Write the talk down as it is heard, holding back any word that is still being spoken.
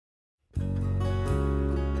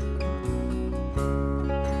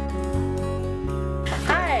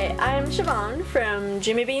Shevawn from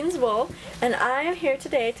Jimmy Bean's Wool, and I am here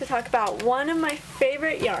today to talk about one of my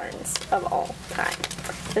favorite yarns of all time.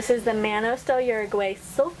 This is the Manos del Uruguay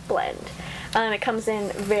Silk Blend. It comes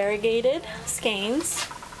in variegated skeins,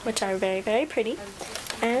 which are very, very pretty,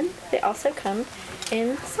 and they also come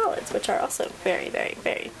in solids, which are also very, very,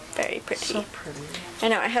 very, very pretty. So pretty. I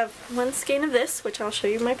know, I have one skein of this, which I'll show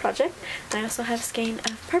you in my project, and I also have a skein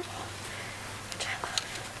of purple.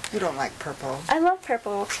 You don't like purple. I love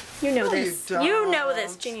purple. You know No, this. you don't. You know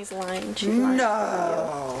this. Jeannie's lying. She's lying.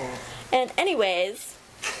 No. And anyways,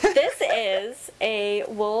 this is a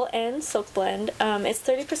wool and silk blend. It's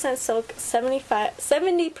 30% silk,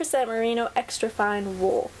 70% merino extra fine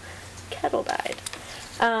wool, kettle dyed.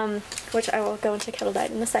 Which I will go into kettle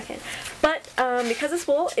dyed in a second. But because it's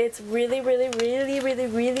wool, it's really, really, really, really,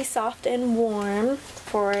 really soft and warm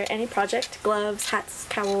for any project: gloves, hats,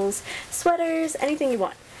 towels, sweaters, anything you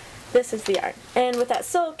want. This is the yarn. And with that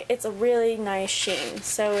silk, it's a really nice sheen.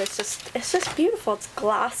 So it's just beautiful. It's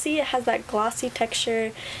glossy. It has that glossy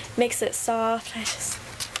texture, makes it soft.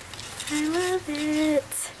 I love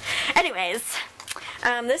it. Anyways,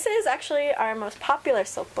 this is actually our most popular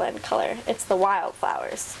silk blend color. It's the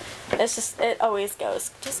wildflowers. It always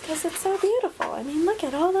goes just because it's so beautiful. I mean, look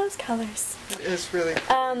at all those colors. It is really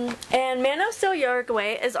And Manos del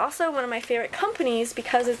Uruguay is also one of my favorite companies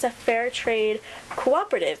because it's a fair trade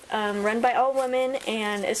cooperative run by all women,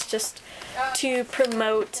 and it's just to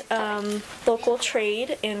promote local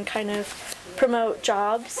trade and kind of promote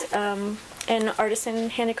jobs and artisan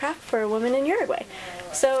handicraft for women in Uruguay.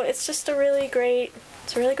 So it's just a really great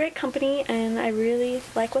company, and I really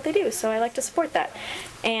like what they do, so I like to support that.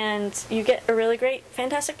 And you get a really great,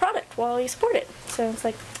 fantastic product while you support it. So it's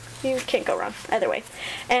like, you can't go wrong either way.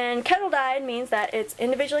 And kettle dyed means that it's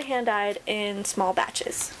individually hand dyed in small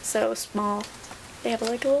batches. So small, they have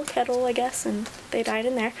like a little kettle, I guess, and they dye it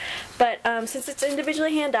in there. But since it's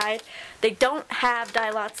individually hand dyed, they don't have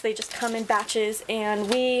dye lots, they just come in batches,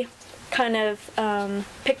 and we kind of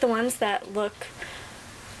pick the ones that look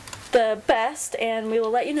the best, and we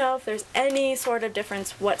will let you know if there's any sort of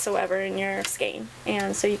difference whatsoever in your skein.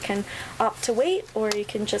 And so you can opt to wait, or you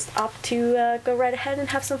can just opt to go right ahead and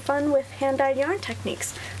have some fun with hand-dyed yarn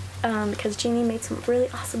techniques, because Jeannie made some really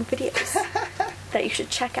awesome videos that you should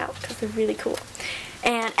check out because they're really cool.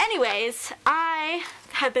 And anyways, I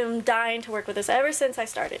have been dying to work with this ever since I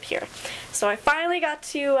started here. So I finally got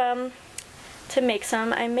to make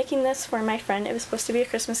some. I'm making this for my friend. It was supposed to be a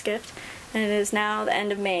Christmas gift, and it is now the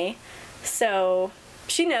end of May, so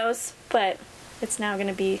she knows, but it's now going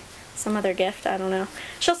to be some other gift. I don't know.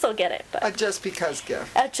 She'll still get it, but a just because gift.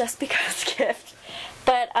 A just because gift.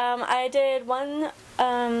 But I did one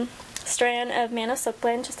strand of Manos Silk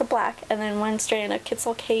Blend, just a black, and then one strand of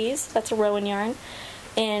Kitsilk Haze, that's a Rowan yarn,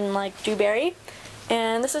 in like dewberry.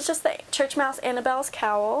 And this is just the Church Mouse Annabelle's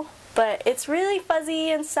cowl. But it's really fuzzy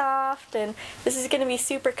and soft, and this is going to be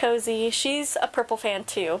super cozy. She's a purple fan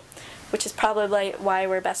too, which is probably why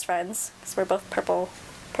we're best friends, because we're both purple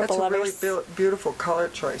lovers. That's a really beautiful color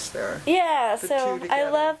choice there. Yeah, so I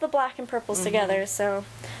love the black and purples together, so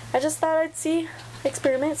I just thought I'd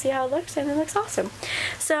experiment, see how it looks, and it looks awesome.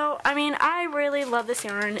 So, I mean, I really love this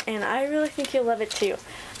yarn, and I really think you'll love it too.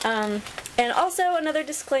 And also, another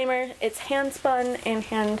disclaimer, it's hand spun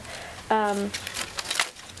and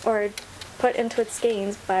or put into its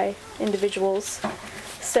skeins by individuals.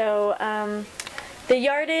 So the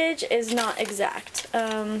yardage is not exact,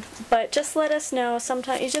 but just let us know.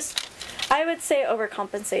 Sometimes I would say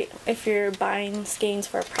overcompensate if you're buying skeins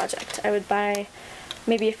for a project. I would buy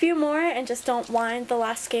maybe a few more and just don't wind the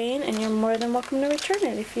last skein, and you're more than welcome to return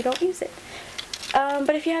it if you don't use it.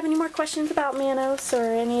 But if you have any more questions about Manos or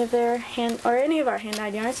any of our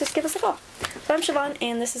hand-dyed yarns, just give us a call. So I'm Shevawn,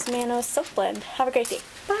 and this is Manos Silk Blend. Have a great day.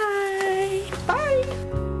 Bye! Bye!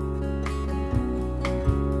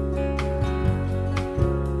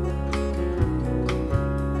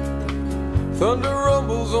 Thunder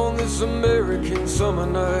rumbles on this American summer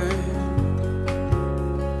night.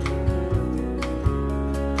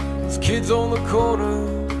 There's kids on the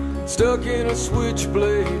corner, stuck in a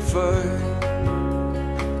switchblade fight.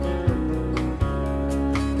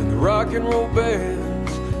 And the rock and roll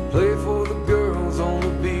bands play for the girls on the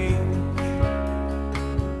beach.